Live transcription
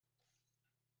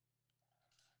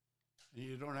And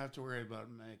you don't have to worry about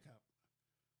makeup.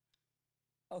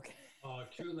 Okay. Oh,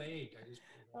 too late. I just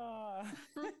put it on.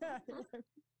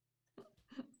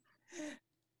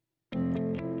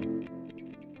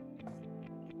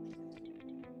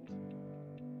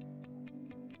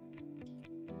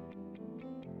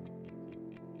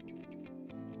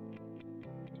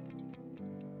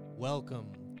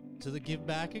 Welcome to the Give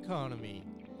Back Economy,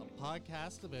 a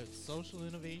podcast about social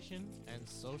innovation and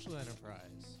social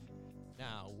enterprise.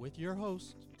 Now, with your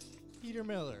host, Peter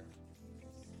Miller.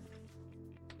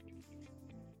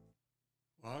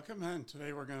 Welcome, and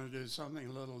today we're going to do something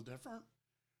a little different.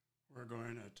 We're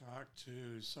going to talk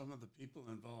to some of the people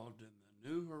involved in the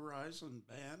New Horizon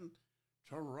Band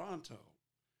Toronto.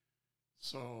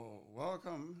 So,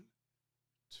 welcome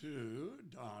to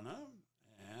Donna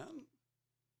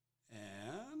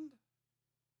and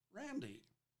Randy.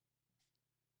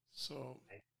 So,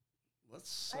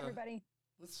 let's Hi, everybody.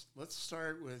 let's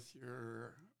start with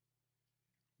your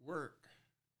work.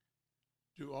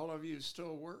 Do all of you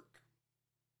still work?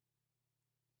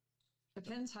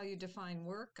 Depends how you define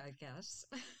work, I guess.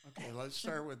 Okay, let's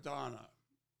start with Donna.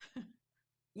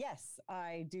 Yes,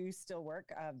 I do still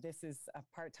work. This is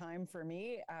part-time for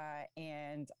me,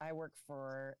 and I work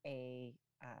for a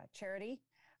charity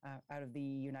out of the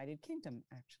United Kingdom,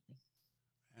 actually.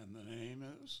 And the name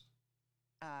is?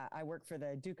 I work for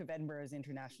the Duke of Edinburgh's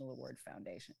International Award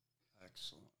Foundation.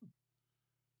 Excellent.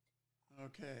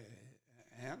 Okay,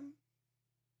 Anne?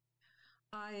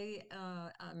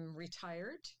 I'm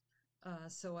retired,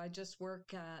 so I just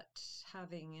work at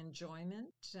having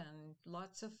enjoyment and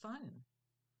lots of fun.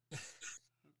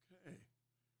 Okay.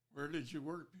 Where did you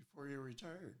work before you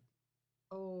retired?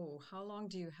 Oh, how long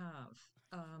do you have?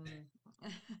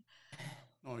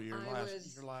 No, your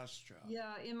last job.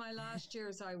 Yeah, in my last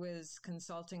years, I was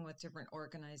consulting with different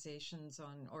organizations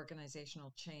on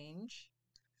organizational change.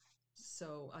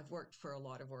 So I've worked for a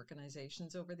lot of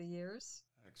organizations over the years.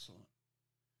 Excellent.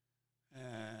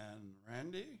 And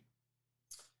Randy?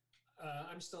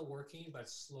 I'm still working, but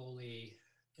slowly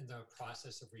in the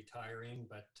process of retiring.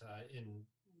 But in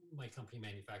my company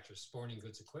manufactures sporting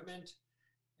goods equipment,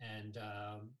 and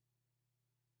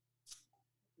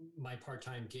my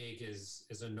part-time gig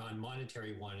is a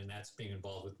non-monetary one, and that's being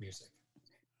involved with music.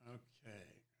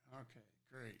 Okay,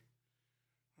 great.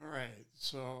 All right,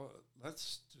 so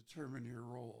let's determine your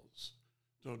roles.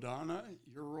 Donna,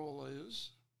 your role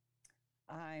is?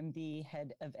 I'm the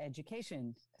head of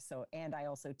education, and I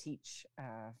also teach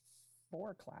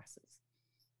 4 classes.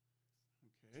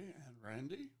 Okay, and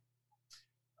Randy?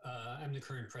 I'm the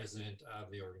current president of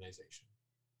the organization.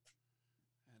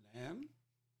 And Anne?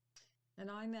 And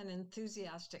I'm an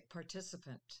enthusiastic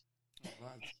participant.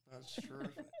 Oh, that's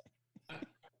terrific.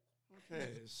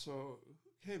 Okay, so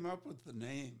who came up with the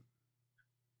name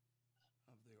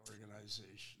of the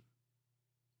organization?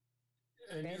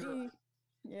 Randy?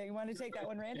 Yeah, you want to take that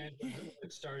one, Randy?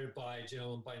 It started by a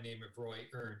gentleman by the name of Roy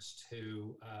Ernst,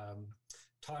 who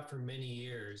taught for many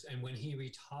years. And when he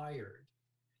retired,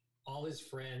 all his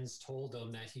friends told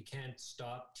him that he can't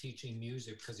stop teaching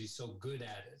music because he's so good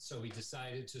at it. So he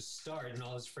decided to start, and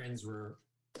all his friends were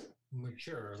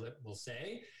mature, we'll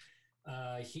say.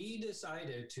 He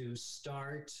decided to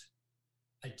start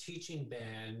a teaching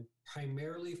band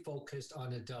primarily focused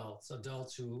on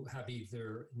adults who have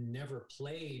either never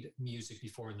played music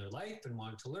before in their life and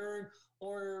wanted to learn,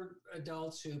 or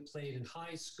adults who played in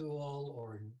high school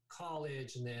or in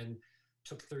college and then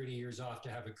took 30 years off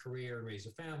to have a career and raise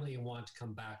a family and want to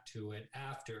come back to it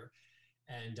after.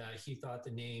 And he thought the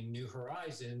name New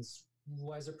Horizons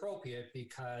was appropriate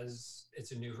because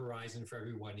it's a new horizon for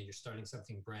everyone. You're starting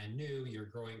something brand new. You're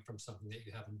growing from something that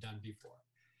you haven't done before.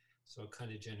 So it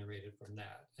kind of generated from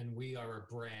that. And we are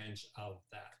a branch of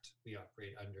that. We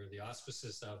operate under the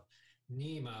auspices of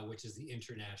NEMA, which is the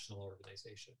international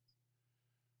organization.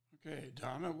 Okay,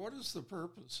 Donna, what is the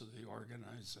purpose of the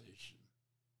organization?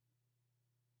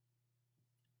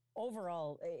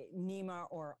 Overall, NEMA,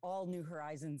 or all New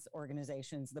Horizons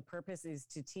organizations, the purpose is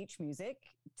to teach music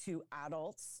to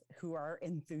adults who are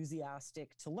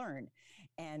enthusiastic to learn.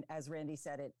 And as Randy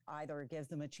said, it either gives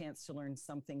them a chance to learn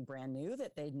something brand new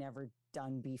that they'd never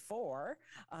done before,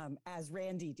 as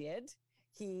Randy did.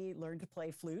 He learned to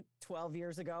play flute 12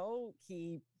 years ago.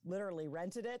 He literally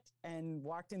rented it and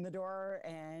walked in the door,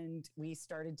 and we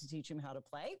started to teach him how to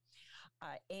play.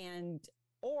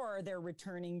 Or they're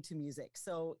returning to music.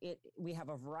 So we have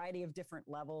a variety of different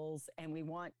levels, and we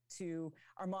want to,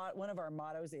 one of our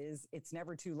mottos is, it's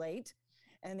never too late.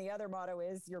 And the other motto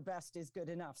is, your best is good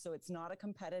enough. So it's not a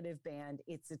competitive band,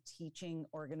 it's a teaching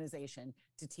organization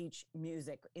to teach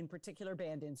music, in particular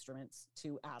band instruments,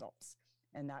 to adults.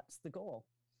 And that's the goal.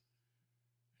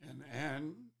 And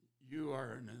Anne, you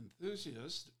are an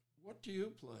enthusiast. What do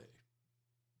you play?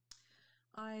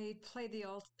 I play the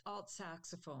alt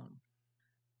saxophone,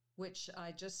 which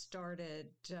I just started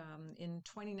in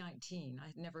 2019. I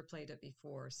had never played it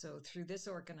before. So through this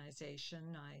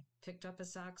organization, I picked up a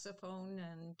saxophone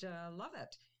and love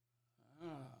it.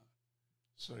 Ah,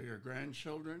 so your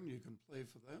grandchildren, you can play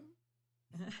for them?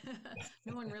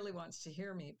 No one really wants to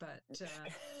hear me, but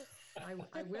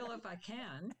I will if I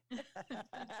can.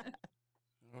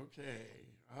 Okay,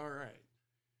 all right.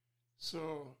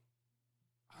 So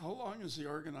how long has the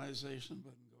organization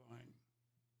been going?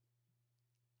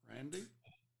 Randy?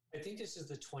 I think this is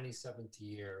the 27th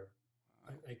year.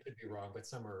 Wow. I could be wrong, but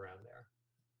somewhere around there.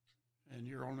 And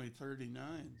you're only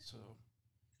 39, so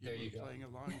There you you've been go. playing a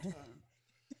long time.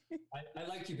 I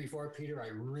liked you before, Peter. I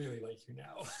really like you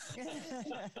now.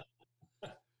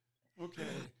 Okay.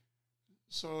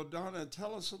 So, Donna,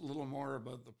 tell us a little more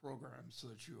about the programs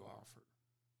that you offer.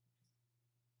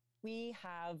 We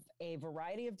have a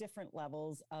variety of different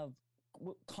levels of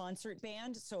concert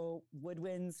band, so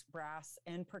woodwinds, brass,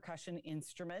 and percussion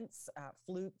instruments,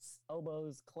 flutes,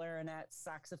 oboes, clarinets,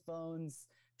 saxophones,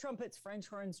 trumpets, French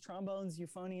horns, trombones,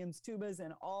 euphoniums, tubas,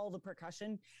 and all the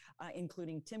percussion,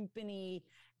 including timpani,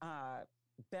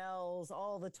 bells,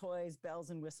 all the toys, bells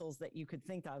and whistles that you could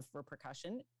think of for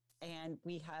percussion. And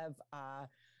we have, oh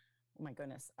my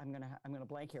goodness, I'm gonna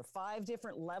blank here. 5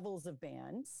 different levels of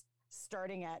bands,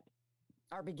 starting at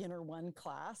our beginner 1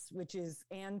 class, which is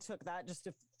Anne took that just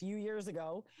a few years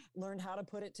ago, learned how to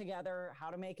put it together,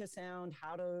 how to make a sound,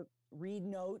 how to read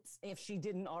notes. If she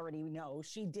didn't already know,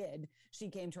 she did. She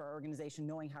came to our organization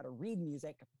knowing how to read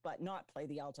music, but not play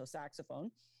the alto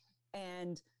saxophone.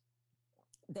 And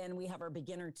then we have our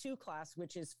beginner 2 class,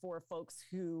 which is for folks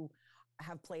who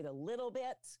have played a little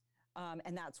bit.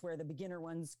 And that's where the beginner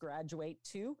ones graduate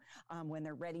to when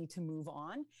they're ready to move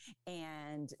on.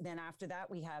 And then after that,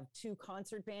 we have 2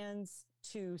 concert bands,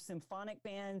 2 symphonic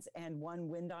bands, and 1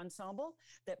 wind ensemble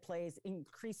that plays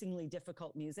increasingly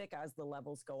difficult music as the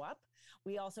levels go up.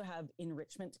 We also have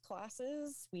enrichment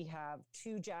classes. We have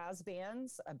 2 jazz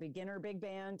bands, a beginner big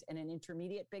band and an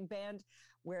intermediate big band,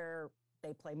 where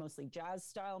they play mostly jazz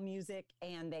style music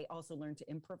and they also learn to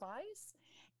improvise.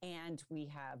 And we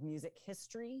have music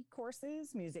history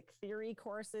courses, music theory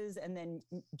courses, and then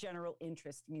general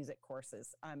interest music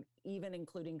courses, even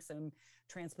including some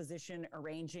transposition,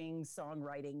 arranging,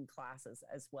 songwriting classes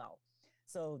as well.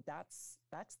 So that's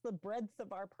the breadth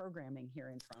of our programming here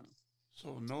in Toronto.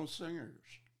 So no singers.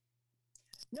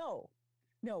 No,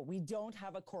 we don't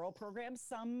have a choral program.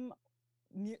 Some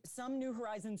New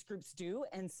Horizons groups do,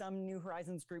 and some New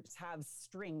Horizons groups have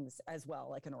strings as well,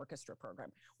 like an orchestra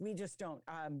program. We just don't.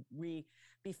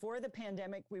 Before the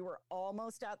pandemic, we were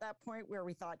almost at that point where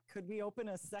we thought, could we open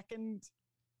a second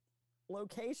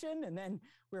location? And then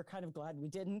we were kind of glad we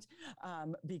didn't,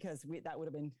 because that would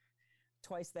have been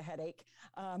twice the headache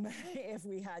if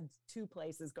we had 2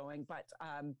 places going. But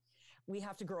we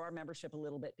have to grow our membership a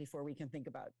little bit before we can think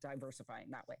about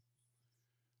diversifying that way.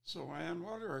 So, Anne,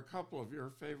 what are a couple of your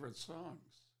favorite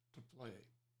songs to play?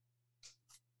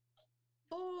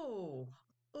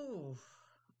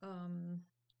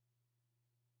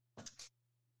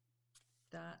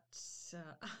 That's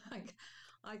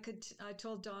I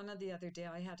told Donna the other day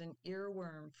I had an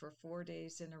earworm for 4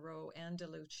 days in a row,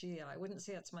 Andalucia. I wouldn't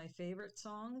say it's my favorite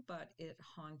song, but it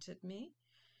haunted me.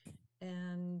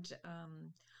 And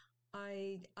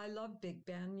I love big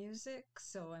band music,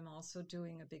 so I'm also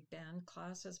doing a big band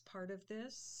class as part of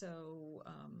this. So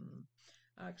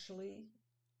actually,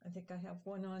 I think I have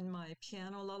one on my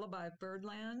piano, Lullaby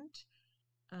Birdland.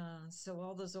 So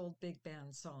all those old big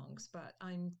band songs, but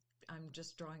I'm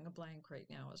just drawing a blank right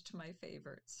now as to my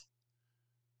favorites.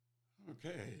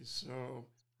 Okay, so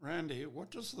Randy,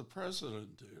 what does the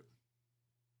president do?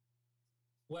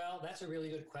 Well, that's a really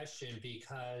good question,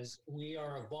 because we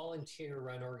are a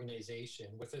volunteer-run organization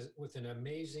with an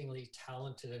amazingly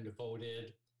talented and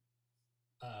devoted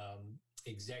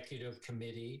executive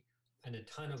committee and a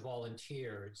ton of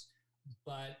volunteers.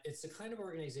 But it's the kind of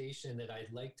organization that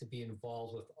I'd like to be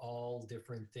involved with all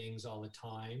different things all the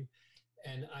time.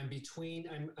 And I'm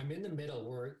in the middle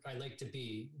where I like to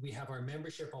be. We have our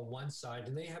membership on one side,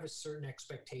 and they have a certain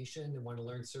expectation. They want to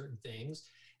learn certain things.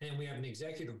 And we have an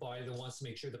executive body that wants to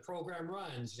make sure the program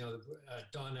runs.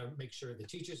 Donna makes sure the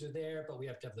teachers are there, but we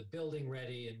have to have the building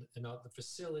ready and the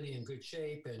facility in good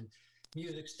shape, and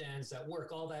music stands that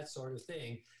work, all that sort of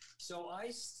thing. So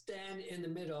I stand in the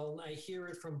middle, and I hear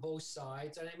it from both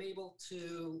sides, and I'm able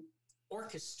to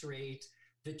orchestrate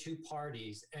the 2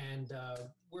 parties. And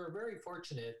we're very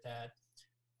fortunate that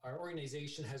our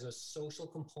organization has a social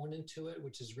component to it,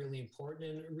 which is really important,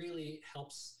 and it really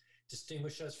helps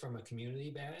distinguish us from a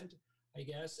community band, I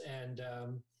guess. And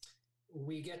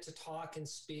we get to talk and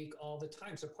speak all the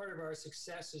time. So part of our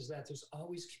success is that there's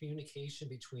always communication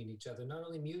between each other, not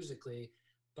only musically,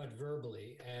 but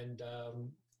verbally. And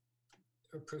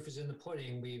proof is in the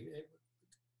pudding.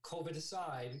 COVID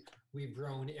aside, we've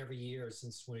grown every year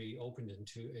since we opened in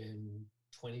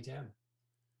 2010.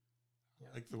 Yeah.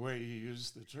 Like the way you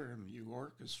use the term, you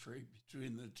orchestrate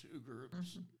between the two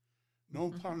groups. No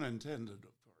pun intended,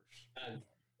 of course.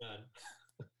 None.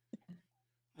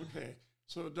 Okay.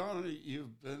 So, Donna,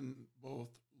 you've been both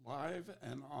live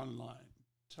and online.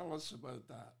 Tell us about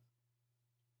that.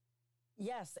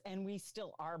 Yes, and we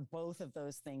still are both of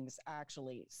those things,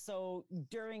 actually. So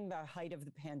during the height of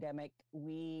the pandemic,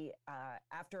 we,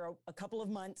 after a couple of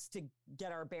months to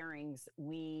get our bearings,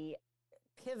 we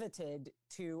pivoted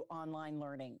to online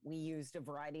learning. We used a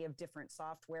variety of different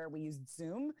software. We used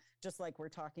Zoom, just like we're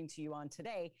talking to you on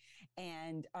today.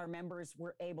 And our members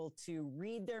were able to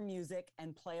read their music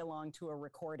and play along to a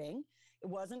recording. It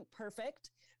wasn't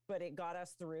perfect, but it got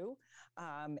us through.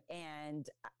 And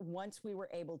once we were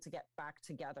able to get back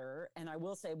together, and I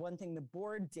will say one thing the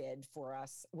board did for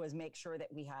us was make sure that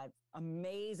we had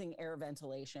amazing air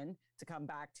ventilation to come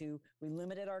back to. We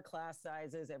limited our class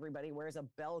sizes. Everybody wears a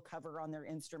bell cover on their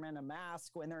instrument, a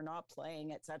mask when they're not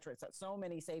playing, et cetera. So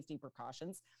many safety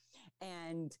precautions.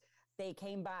 And they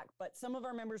came back, but some of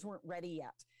our members weren't ready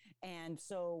yet. And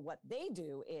so what they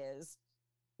do is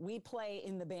we play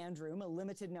in the band room, a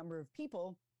limited number of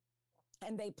people,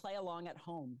 and they play along at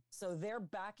home. So their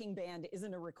backing band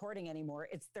isn't a recording anymore,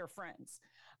 it's their friends.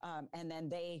 And then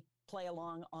they play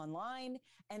along online.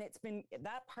 And it's been,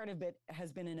 that part of it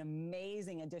has been an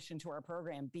amazing addition to our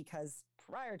program, because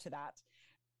prior to that,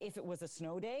 if it was a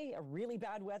snow day, a really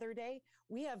bad weather day,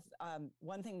 we have,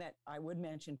 one thing that I would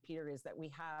mention, Peter, is that we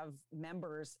have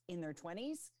members in their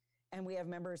 20s and we have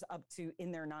members up to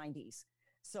in their 90s.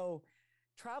 So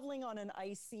traveling on an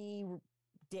icy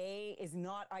day is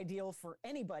not ideal for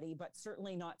anybody, but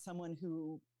certainly not someone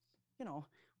who, you know,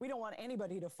 we don't want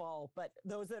anybody to fall, but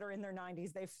those that are in their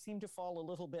 90s, they seem to fall a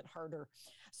little bit harder.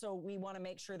 So we want to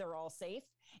make sure they're all safe,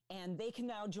 and they can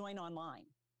now join online,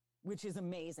 which is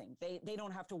amazing. They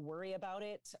don't have to worry about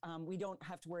it. We don't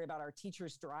have to worry about our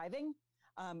teachers driving.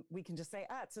 We can just say,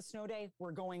 it's a snow day,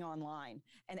 we're going online,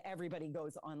 and everybody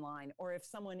goes online. Or if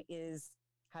someone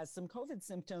has some COVID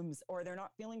symptoms or they're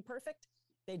not feeling perfect,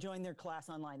 they join their class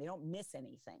online. They don't miss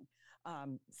anything.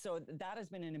 So that has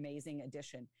been an amazing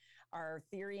addition. Our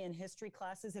theory and history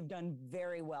classes have done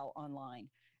very well online.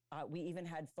 We even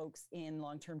had folks in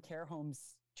long-term care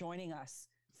homes joining us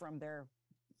from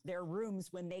their rooms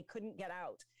when they couldn't get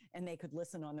out, and they could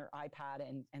listen on their iPad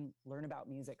and learn about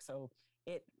music. So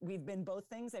we've been both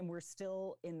things, and we're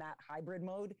still in that hybrid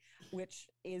mode, which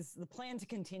is the plan to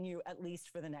continue at least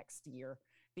for the next year,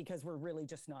 because we're really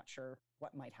just not sure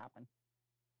what might happen.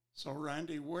 So,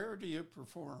 Randy, where do you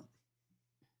perform?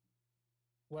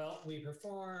 Well, we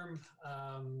perform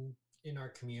in our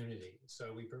community.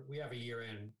 So we have a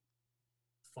year-end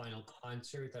final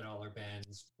concert that all our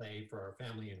bands play for our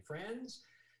family and friends.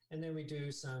 And then we do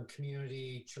some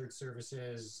community church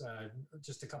services.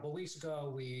 Just a couple of weeks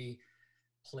ago, we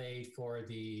played for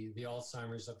the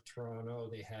Alzheimer's of Toronto.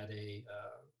 They had a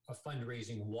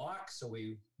fundraising walk, so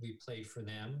we played for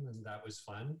them, and that was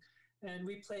fun. And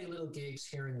we play little gigs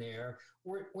here and there.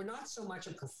 We're not so much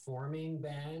a performing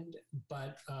band,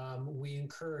 but we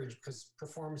encourage, because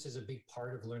performance is a big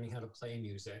part of learning how to play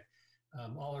music.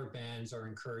 All our bands are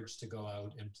encouraged to go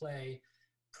out and play.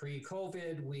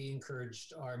 Pre-COVID, we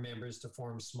encouraged our members to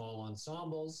form small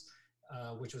ensembles,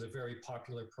 which was a very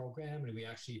popular program. And we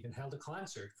actually even held a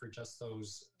concert for just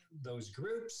those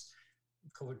groups.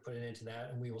 COVID put an end to that,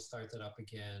 and we will start that up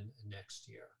again next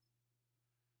year.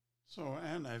 So,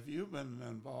 Anne, have you been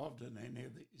involved in any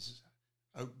of these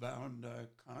outbound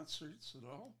concerts at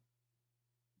all?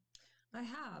 I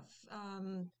have.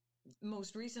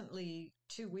 Most recently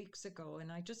 2 weeks ago, and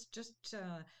I just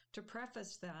to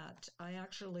preface that, I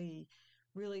actually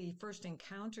really first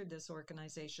encountered this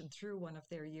organization through one of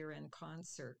their year-end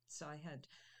concerts. I had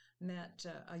met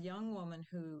a young woman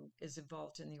who is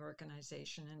involved in the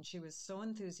organization, and she was so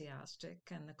enthusiastic,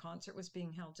 and the concert was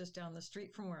being held just down the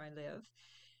street from where I live.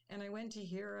 And I went to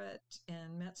hear it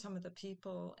and met some of the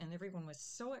people, and everyone was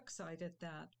so excited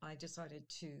that I decided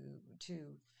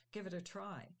to give it a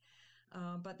try.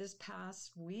 But this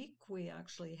past week, we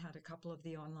actually had a couple of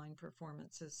the online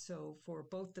performances. So for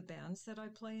both the bands that I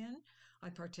play in, I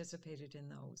participated in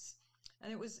those.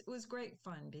 And it was great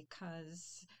fun,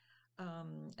 because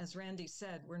as Randy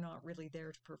said, we're not really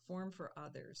there to perform for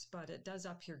others, but it does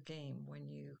up your game when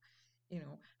you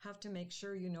have to make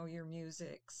sure you know your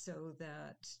music so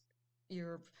that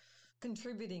you're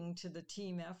contributing to the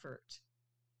team effort.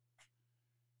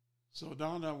 So,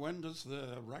 Donna, when does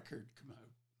the record come out?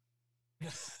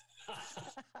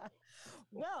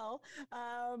 Well,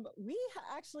 we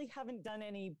actually haven't done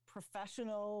any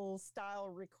professional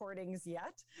style recordings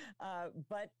yet,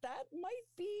 but that might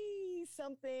be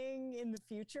something in the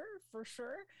future for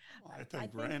sure. Well, I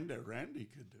think Randy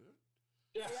could do it.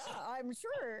 Yeah, I'm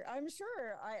sure.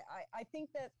 I think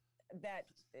that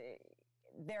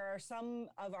there are some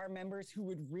of our members who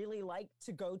would really like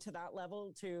to go to that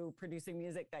level, to producing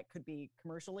music that could be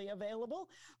commercially available,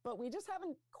 but we just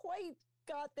haven't quite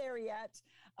got there yet.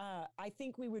 I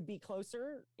think we would be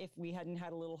closer if we hadn't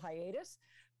had a little hiatus,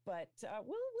 but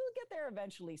we'll get there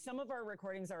eventually. Some of our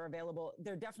recordings are available.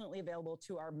 They're definitely available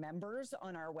to our members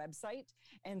on our website,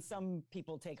 and some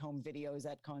people take home videos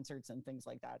at concerts and things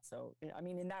like that. So, I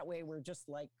mean, in that way, we're just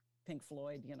like Pink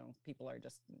Floyd, people are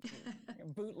just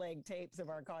bootleg tapes of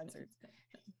our concerts.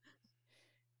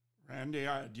 Randy,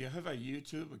 do you have a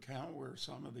YouTube account where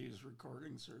some of these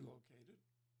recordings are located?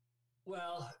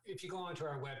 Well, if you go onto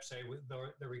our website,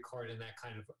 they're recorded in that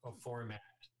kind of a format.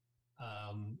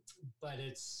 But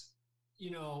it's,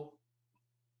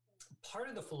 part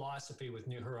of the philosophy with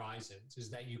New Horizons is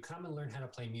that you come and learn how to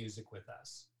play music with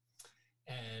us.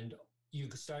 And you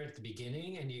start at the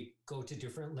beginning and you go to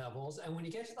different levels. And when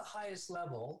you get to the highest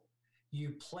level,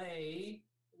 you play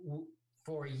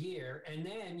for a year and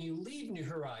then you leave New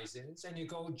Horizons and you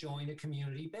go join a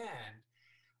community band.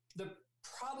 The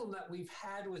problem that we've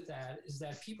had with that is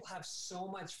that people have so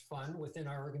much fun within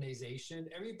our organization.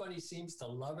 Everybody seems to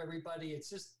love everybody. It's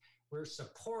just, we're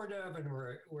supportive and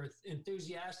we're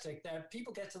enthusiastic that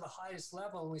people get to the highest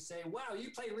level and we say, wow,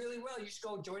 you play really well. You should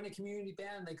go join a community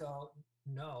band. And they go,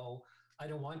 no, I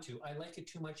don't want to. I like it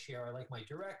too much here. I like my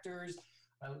directors.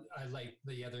 I like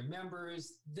the other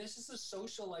members. This is a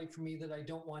social life for me that I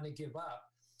don't want to give up.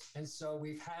 And so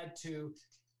we've had to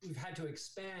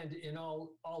expand in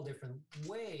all different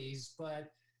ways,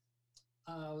 but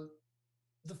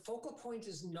the focal point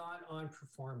is not on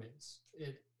performance.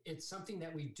 It's something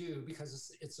that we do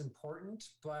because it's important,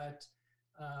 but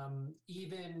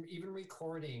even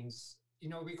recordings,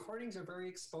 recordings are very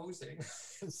exposing.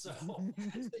 And so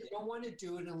you don't want to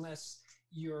do it unless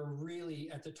you're really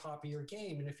at the top of your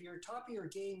game. And if you're top of your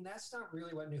game, that's not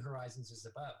really what New Horizons is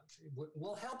about.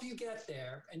 We'll help you get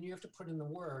there, and you have to put in the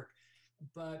work.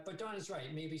 But Donna's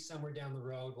right. Maybe somewhere down the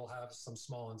road, we'll have some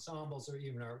small ensembles or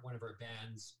even one of our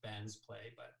bands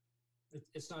play, but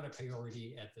it's not a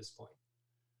priority at this point.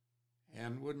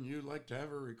 And wouldn't you like to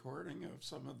have a recording of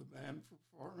some of the band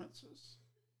performances?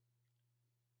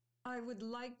 I would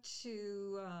like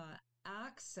to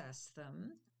access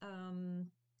them.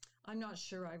 I'm not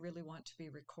sure I really want to be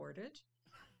recorded.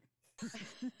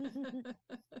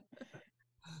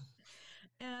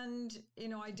 And,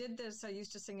 I did this. I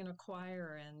used to sing in a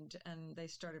choir and they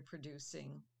started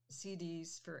producing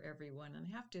CDs for everyone. And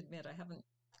I have to admit, I haven't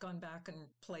gone back and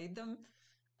played them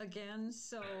again.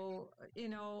 So,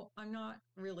 I'm not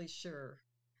really sure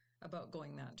about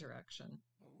going that direction.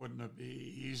 Wouldn't it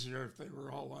be easier if they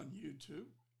were all on YouTube?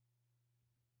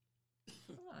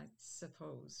 Well, I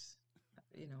suppose,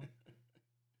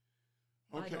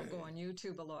 Okay. I don't go on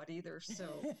YouTube a lot either.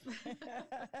 So,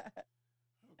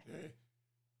 okay.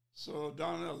 So,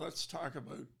 Donna, let's talk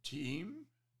about team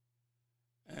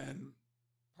and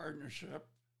partnership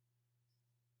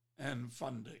and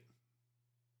funding.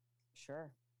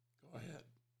 Sure. Go ahead.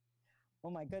 Oh,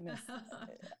 my goodness.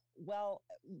 Well,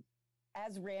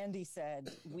 as Randy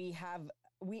said, we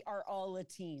are all a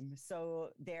team. So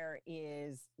there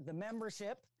is the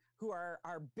membership, who are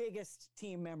our biggest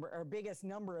team member, our biggest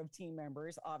number of team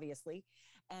members, obviously.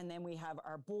 And then we have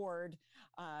our board,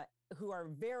 who are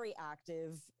very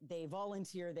active. They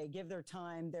volunteer, they give their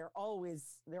time. They're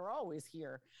always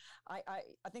here. I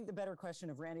think the better question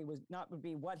of Randy would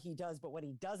be what he does, but what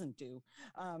he doesn't do.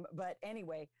 But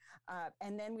anyway,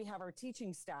 and then we have our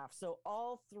teaching staff. So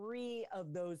all three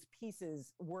of those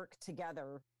pieces work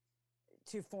together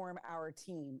to form our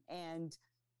team. And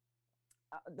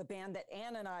the band that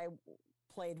Ann and I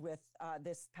played with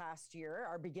this past year,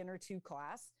 our Beginner 2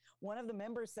 class, one of the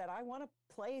members said, I want to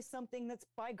play something that's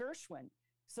by Gershwin.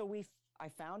 So I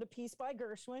found a piece by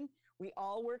Gershwin. We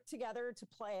all worked together to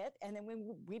play it, and then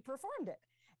we performed it.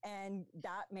 And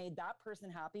that made that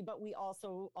person happy, but we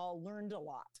also all learned a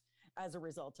lot as a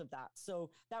result of that.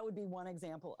 So that would be one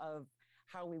example of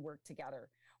how we work together.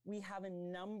 We have a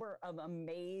number of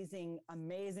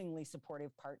amazingly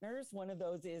supportive partners. One of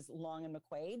those is Long and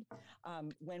McQuaid.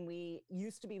 When we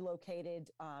used to be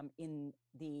located in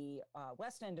the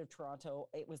west end of Toronto,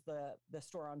 it was the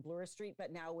store on Bloor Street,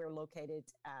 but now we're located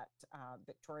at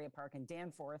Victoria Park in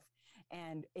Danforth,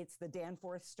 and it's the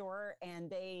Danforth store, and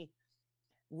they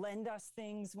lend us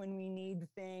things when we need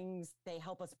things. They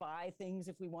help us buy things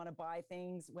if we want to buy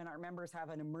things. When our members have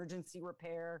an emergency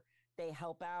repair, they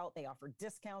help out. They offer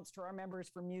discounts to our members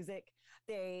for music.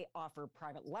 They offer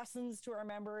private lessons to our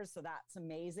members, so that's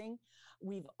amazing.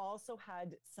 We've also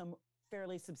had some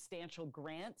fairly substantial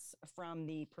grants from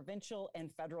the provincial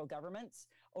and federal governments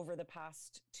over the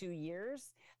past 2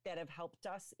 years that have helped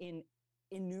us in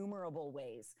innumerable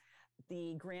ways.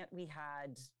 The grant we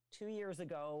had 2 years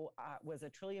ago was a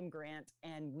Trillium grant,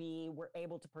 and we were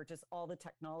able to purchase all the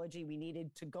technology we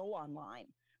needed to go online,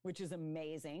 which is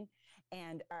amazing.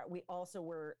 And we also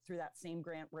were, through that same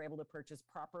grant, were able to purchase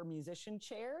proper musician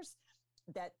chairs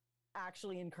that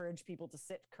actually encourage people to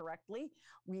sit correctly.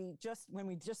 When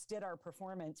we just did our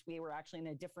performance, we were actually in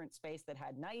a different space that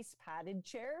had nice padded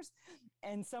chairs.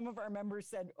 And some of our members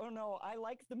said, oh no, I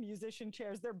like the musician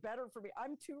chairs. They're better for me.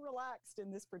 I'm too relaxed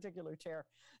in this particular chair.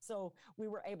 So we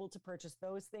were able to purchase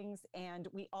those things. And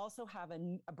we also have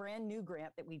a brand new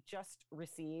grant that we just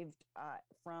received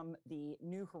from the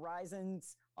New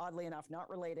Horizons, oddly enough, not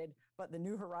related, but the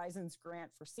New Horizons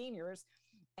grant for seniors.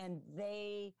 And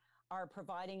they are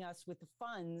providing us with the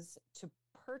funds to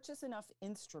purchase enough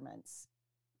instruments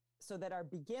so that our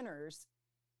beginners,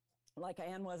 like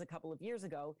Anne was a couple of years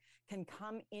ago, can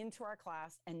come into our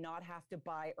class and not have to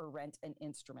buy or rent an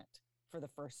instrument for the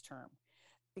first term.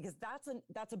 Because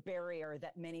that's a barrier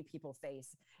that many people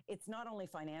face. It's not only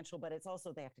financial, but it's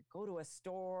also they have to go to a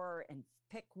store and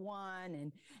pick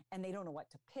one, and they don't know what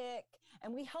to pick.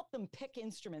 And we help them pick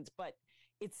instruments, but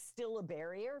it's still a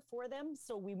barrier for them.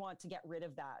 So we want to get rid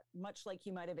of that. Much like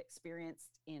you might have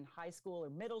experienced in high school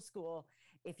or middle school,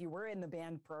 if you were in the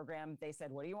band program, they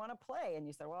said, what do you want to play? And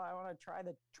you said, well, I want to try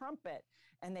the trumpet.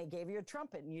 And they gave you a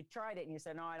trumpet and you tried it and you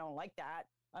said, no, I don't like that.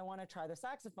 I want to try the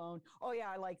saxophone. Oh yeah,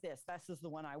 I like this. This is the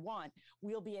one I want.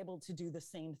 We'll be able to do the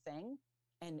same thing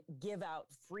and give out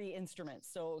free instruments.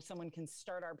 So someone can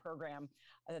start our program.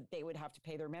 They would have to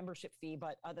pay their membership fee,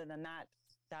 but other than that,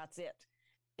 that's it.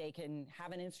 They can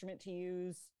have an instrument to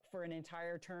use for an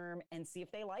entire term and see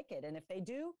if they like it. And if they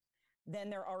do, then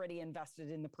they're already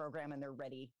invested in the program and they're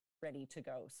ready to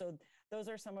go. So those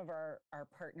are some of our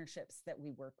partnerships that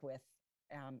we work with.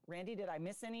 Randy, did I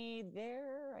miss any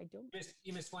there? I don't.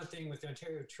 You missed one thing with the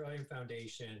Ontario Trillium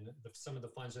Foundation. Some of the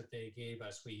funds that they gave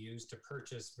us, we used to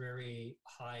purchase very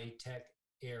high-tech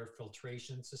air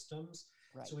filtration systems.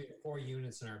 Right. So we have 4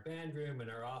 units in our band room, in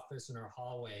our office, in our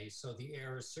hallway. So the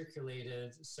air is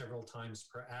circulated several times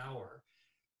per hour.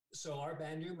 So our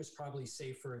band room was probably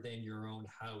safer than your own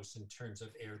house in terms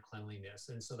of air cleanliness.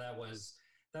 And so that was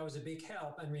a big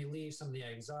help and relieved some of the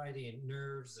anxiety and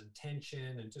nerves and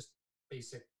tension and just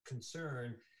basic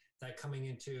concern that coming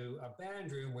into a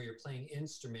band room where you're playing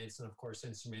instruments, and of course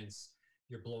instruments,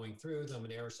 you're blowing through them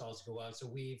and aerosols go out. So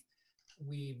we've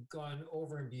gone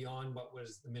over and beyond what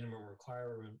was the minimum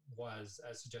requirement was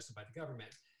as suggested by the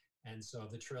government. And so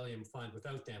the Trillium Fund,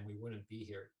 without them, we wouldn't be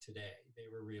here today. They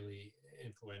were really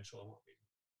influential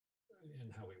in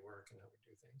how we work and how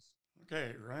we do things.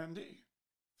 Okay, Randy,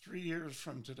 3 years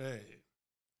from today,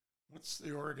 what's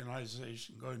the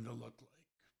organization going to look like?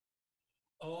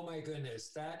 Oh my goodness,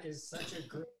 that is such a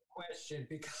great question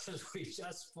because we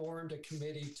just formed a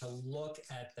committee to look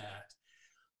at that.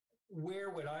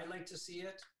 Where would I like to see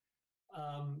it?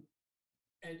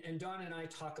 And Don and I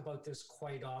talk about this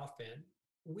quite often.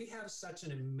 We have such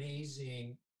an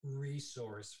amazing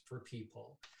resource for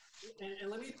people. And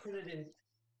let me put it in,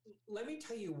 let me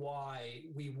tell you why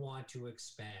we want to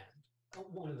expand.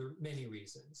 One of the many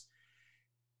reasons.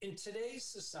 In today's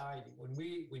society,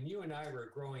 when you and I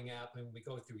were growing up and we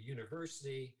go through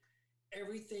university,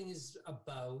 everything is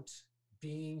about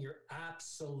being your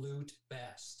absolute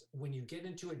best. When you get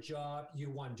into a job, you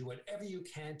want to do whatever you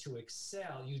can to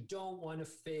excel. You don't want to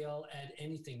fail at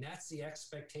anything. That's the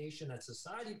expectation that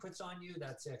society puts on you.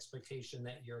 That's the expectation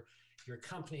that your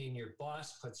company and your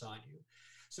boss puts on you.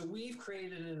 So we've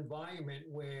created an environment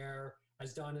where,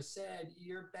 as Donna said,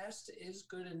 your best is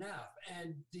good enough.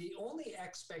 And the only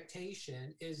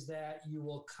expectation is that you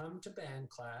will come to band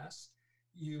class,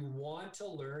 you want to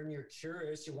learn, you're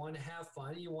curious, you want to have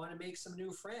fun, you want to make some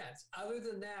new friends. Other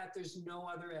than that, there's no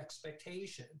other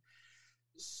expectation.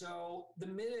 So the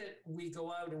minute we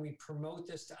go out and we promote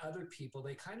this to other people,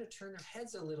 they kind of turn their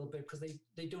heads a little bit because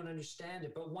they don't understand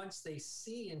it. But once they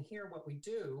see and hear what we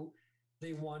do,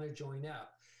 they want to join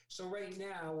up. So right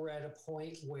now we're at a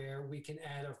point where we can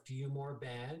add a few more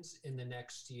bands in the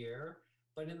next year.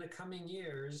 But in the coming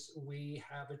years, we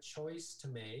have a choice to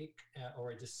make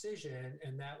or a decision,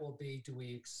 and that will be, do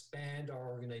we expand our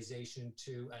organization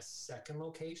to a second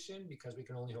location because we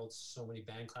can only hold so many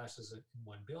band classes in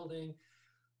one building,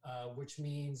 which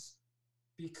means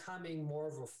becoming more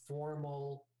of a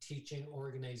formal teaching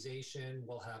organization.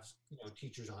 We'll have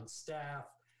teachers on staff,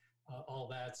 all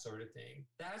that sort of thing.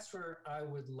 That's where I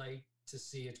would like to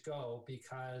see it go,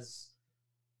 because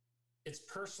it's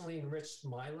personally enriched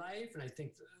my life, and I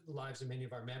think the lives of many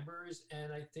of our members.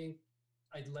 And I think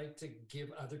I'd like to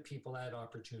give other people that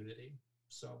opportunity.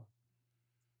 So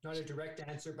not a direct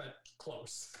answer, but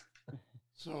close.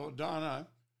 So Donna,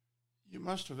 you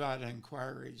must have had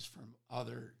inquiries from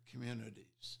other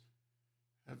communities.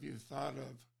 Have you thought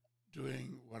of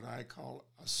doing what I call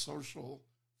a social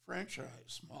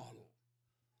franchise model,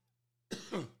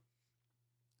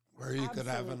 where you could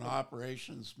have an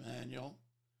operations manual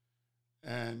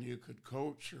and you could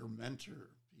coach or mentor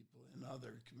people in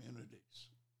other communities?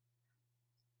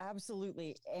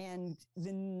 Absolutely. And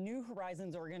the New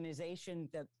Horizons organization,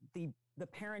 the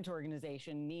parent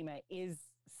organization, NEMA, is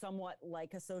somewhat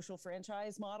like a social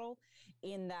franchise model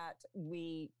in that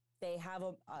they have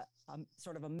a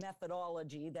sort of a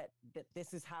methodology that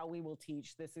this is how we will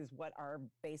teach. This is what our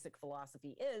basic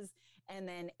philosophy is. And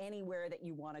then anywhere that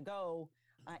you want to go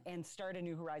and start a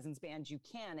New Horizons band, you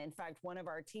can. In fact, one of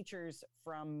our teachers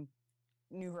from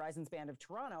New Horizons Band of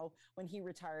Toronto, when he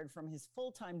retired from his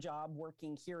full-time job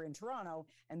working here in Toronto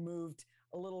and moved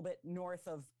a little bit north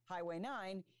of Highway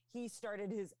 9, he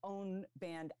started his own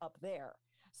band up there.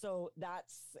 So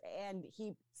and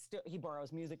he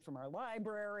borrows music from our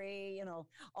library,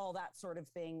 all that sort of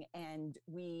thing. And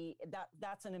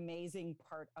that's an amazing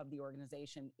part of the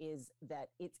organization, is that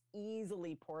it's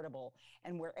easily portable.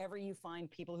 And wherever you find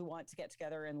people who want to get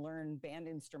together and learn band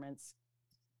instruments,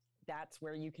 that's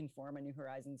where you can form a New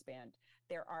Horizons band.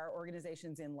 There are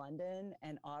organizations in London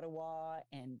and Ottawa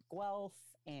and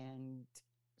Guelph and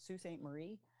Sault Ste.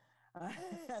 Marie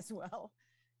as well.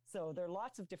 So there are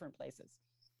lots of different places.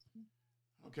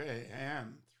 Okay,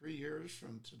 Anne, 3 years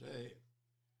from today,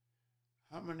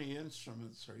 how many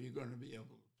instruments are you going to be able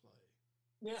to play?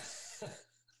 Yeah.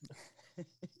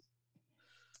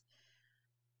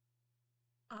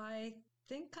 I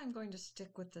think I'm going to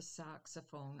stick with the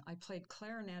saxophone. I played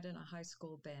clarinet in a high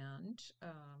school band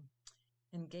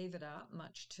and gave it up,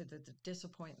 much to the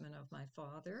disappointment of my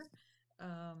father.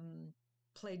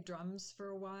 Played drums for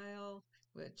a while,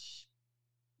 which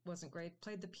wasn't great.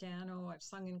 Played the piano. I've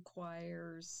sung in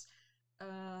choirs.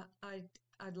 I'd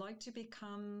like to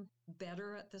become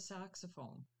better at the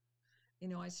saxophone.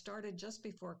 I started just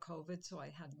before COVID, so I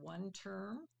had one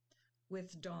term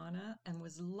with Donna and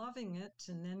was loving it.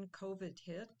 And then COVID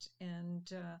hit,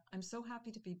 and I'm so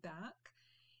happy to be back.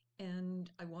 And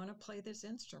I want to play this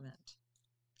instrument.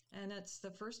 And it's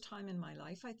the first time in my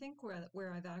life, I think,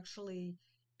 where I've actually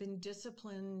been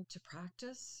disciplined to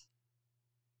practice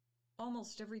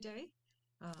almost every day.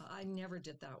 I never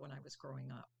did that when I was growing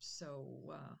up.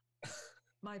 So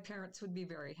my parents would be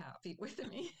very happy with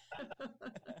me.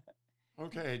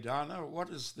 Okay, Donna, what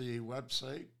is the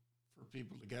website for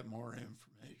people to get more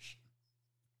information?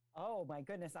 Oh my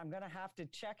goodness, I'm going to have to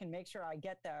check and make sure I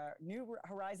get the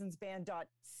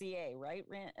newhorizonsband.ca, right?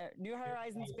 New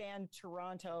Horizons Band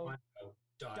Toronto.ca.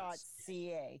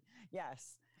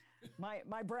 Yes.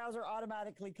 My browser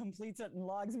automatically completes it and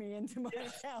logs me into my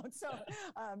account. So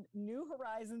New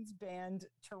Horizons Band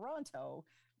Toronto.ca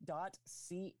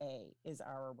is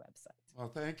our website. Well,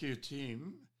 thank you,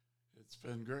 team. It's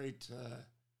been great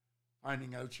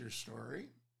finding out your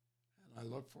story. And I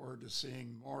look forward to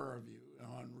seeing more of you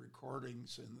on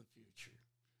recordings in the future.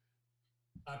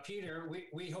 Peter,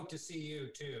 we hope to see you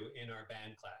too in our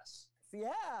band class.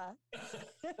 Yeah.